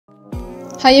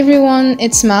Hi everyone,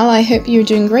 it's Mal. I hope you're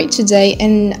doing great today,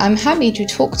 and I'm happy to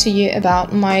talk to you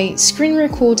about my screen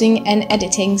recording and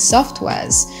editing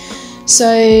softwares.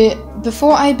 So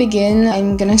before I begin,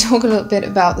 I'm gonna talk a little bit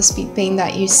about the Speedpaint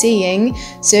that you're seeing.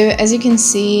 So as you can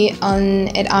see on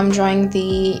it, I'm drawing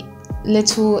the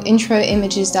little intro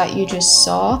images that you just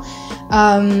saw.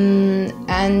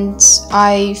 And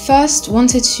I first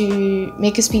wanted to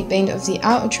make a speed paint of the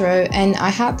outro, and I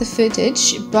had the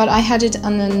footage, but I had it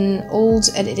on an old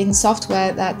editing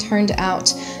software that turned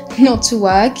out not to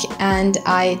work, and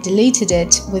I deleted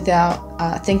it without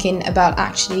thinking about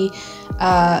actually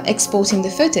exporting the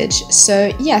footage.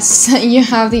 So yes, you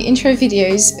have the intro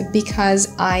videos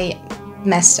because I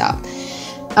messed up.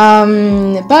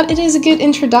 But it is a good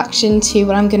introduction to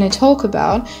what I'm going to talk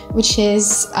about, which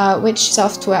is which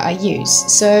software I use.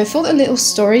 So for the little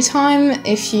story time,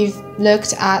 if you've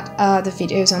looked at the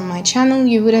videos on my channel,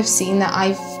 you would have seen that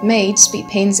I've made speed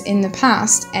paints in the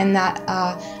past, and that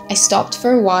I stopped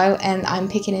for a while and I'm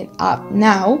picking it up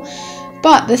now.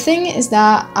 But the thing is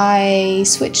that I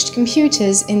switched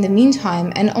computers in the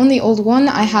meantime, and on the old one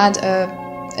I had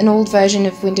an old version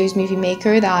of Windows Movie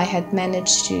Maker that I had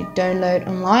managed to download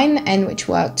online and which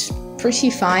worked pretty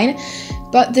fine.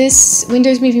 But this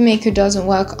Windows Movie Maker doesn't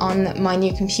work on my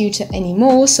new computer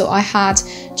anymore, so I had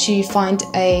to find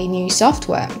a new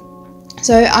software.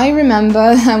 So I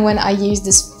remember when I used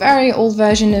this very old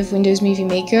version of Windows Movie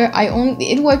Maker,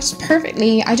 it worked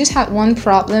perfectly. I just had one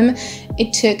problem.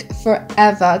 It took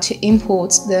forever to import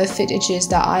the footages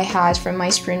that I had from my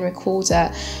screen recorder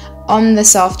on the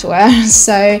software.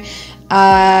 So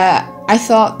I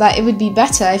thought that it would be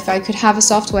better if I could have a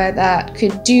software that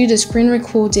could do the screen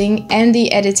recording and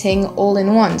the editing all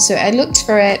in one. So I looked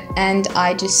for it and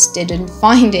I just didn't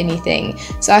find anything.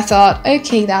 So I thought,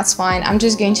 okay, that's fine. I'm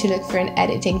just going to look for an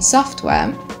editing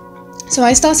software. So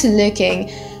I started looking,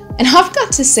 and I've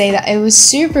got to say that it was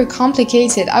super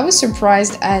complicated. I was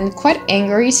surprised and quite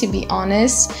angry, to be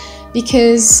honest,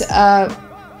 because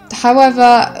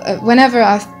however, whenever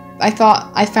I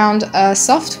thought I found a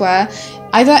software,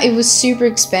 I thought it was super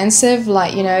expensive.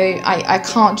 Like, you know, I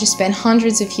can't just spend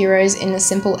hundreds of euros in a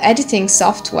simple editing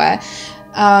software.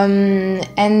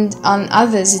 And on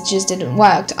others it just didn't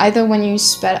work. Either when you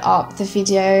sped up the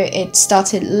video, it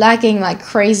started lagging like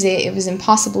crazy, it was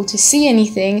impossible to see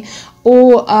anything,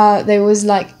 or there was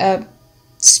like a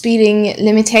speeding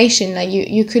limitation, like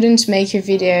you couldn't make your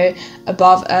video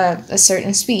above a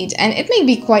certain speed. And it made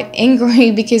me quite angry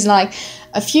because, like,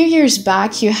 a few years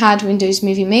back you had Windows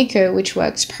Movie Maker, which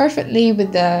works perfectly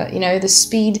with the, you know, the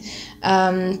speed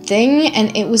thing,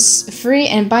 and it was free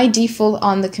and by default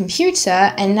on the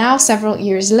computer. And now, several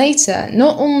years later,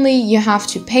 not only you have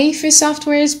to pay for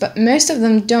softwares, but most of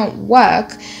them don't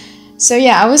work. So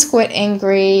yeah, I was quite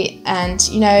angry. And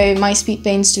you know, my speed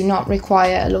paints do not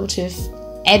require a lot of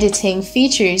editing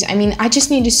features. I mean, I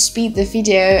just need to speed the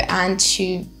video and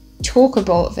to talk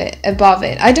above it.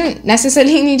 I don't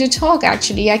necessarily need to talk,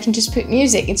 actually. I can just put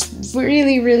music. It's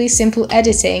really simple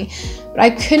editing, but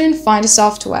I couldn't find a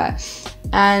software.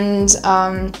 And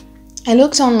I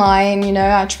looked online, you know,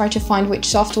 I tried to find which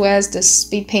softwares the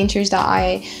speed painters that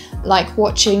I like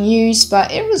watching use,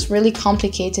 but it was really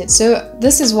complicated. So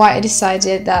this is why I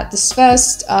decided that this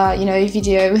first you know,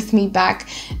 video with me back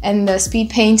in the speed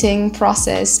painting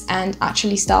process and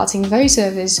actually starting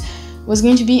voiceovers was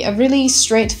going to be a really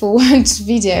straightforward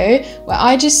video where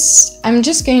I'm just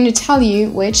going to tell you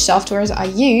which softwares I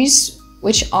use,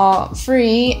 which are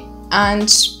free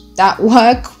and that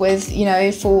work with, you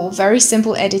know, for very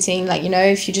simple editing. Like, you know,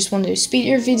 if you just want to speed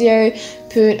your video,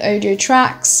 put audio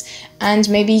tracks, and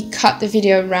maybe cut the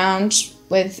video around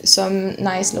with some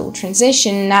nice little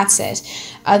transition, that's it.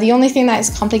 The only thing that is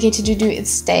complicated to do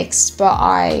is text,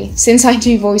 but since I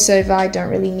do voiceover, I don't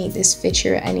really need this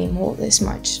feature anymore this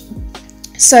much.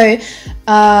 So,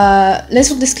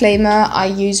 little disclaimer, I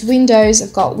use Windows.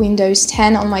 I've got Windows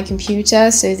 10 on my computer,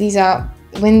 so these are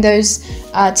Windows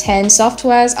 10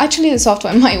 softwares. Actually, the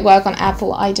software might work on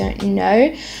Apple, I don't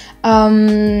know.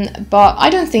 But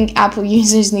I don't think Apple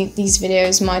users need these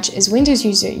videos much as Windows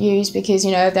users use, because,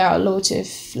 you know, there are a lot of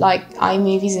like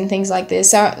iMovies and things like this.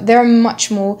 So there are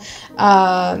much more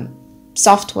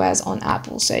softwares on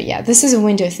Apple. So yeah, this is a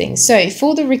window thing. So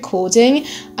for the recording,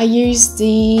 I use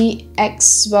the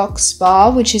Xbox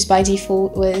bar, which is by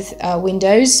default with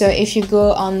Windows. So if you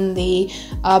go on the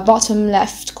bottom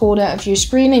left corner of your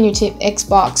screen and you tap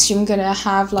Xbox, you're gonna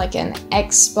have like an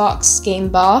Xbox game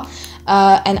bar.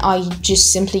 And I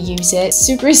just simply use it.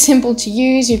 Super simple to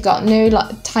use. You've got no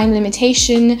time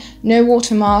limitation, no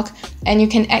watermark, and you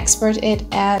can export it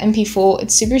as MP4.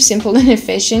 It's super simple and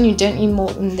efficient. You don't need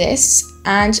more than this.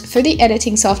 And for the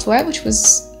editing software, which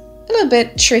was a little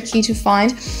bit tricky to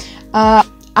find,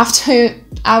 after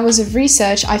hours of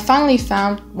research, I finally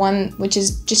found one which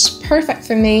is just perfect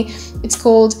for me. It's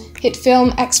called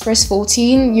HitFilm Express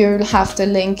 14. You'll have the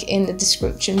link in the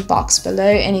description box below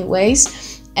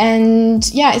anyways. And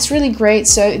yeah, it's really great.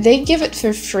 So they give it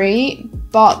for free,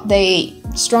 but they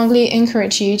strongly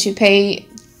encourage you to pay,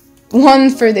 one,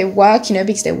 for their work, you know,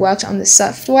 because they worked on the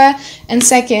software, and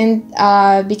second,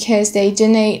 because they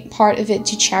donate part of it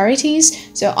to charities.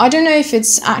 So I don't know if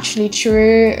it's actually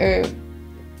true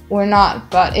or not,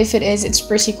 but if it is, it's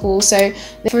pretty cool. So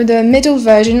for the middle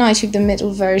version, I took the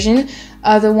middle version,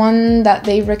 the one that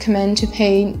they recommend to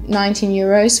pay 19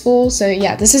 euros for. So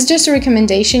yeah, this is just a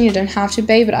recommendation, you don't have to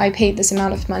pay, but I paid this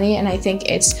amount of money and I think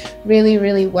it's really,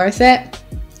 really worth it.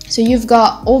 So you've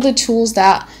got all the tools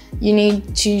that you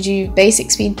need to do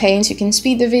basic speed paint. You can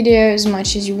speed the video as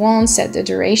much as you want, set the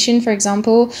duration, for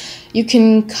example. You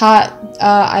can cut,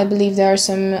 I believe there are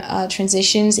some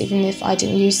transitions, even if I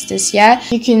didn't use this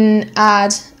yet. You can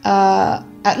add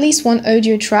at least one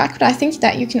audio track, but I think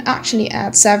that you can actually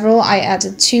add several. I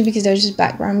added 2 because there's just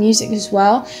background music as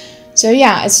well. So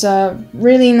yeah, it's a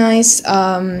really nice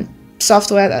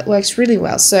software that works really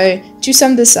well. So to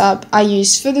sum this up, I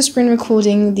used for the screen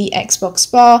recording the Xbox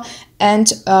Bar, and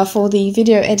for the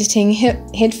video editing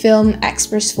HitFilm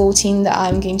Express 14 that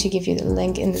I'm going to give you the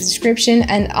link in the description,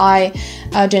 and I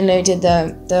downloaded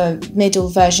the middle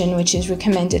version, which is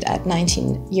recommended at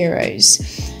 19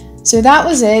 euros. So that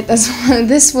was it.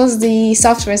 This was the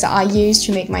softwares that I used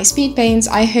to make my speed paints.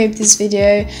 I hope this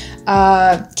video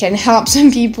can help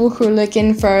some people who are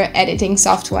looking for editing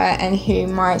software and who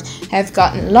might have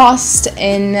gotten lost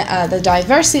in the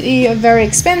diversity of very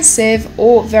expensive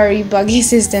or very buggy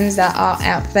systems that are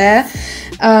out there.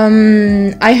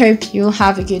 I hope you'll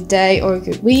have a good day or a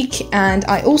good week, and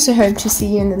I also hope to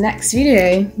see you in the next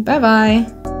video. Bye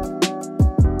bye!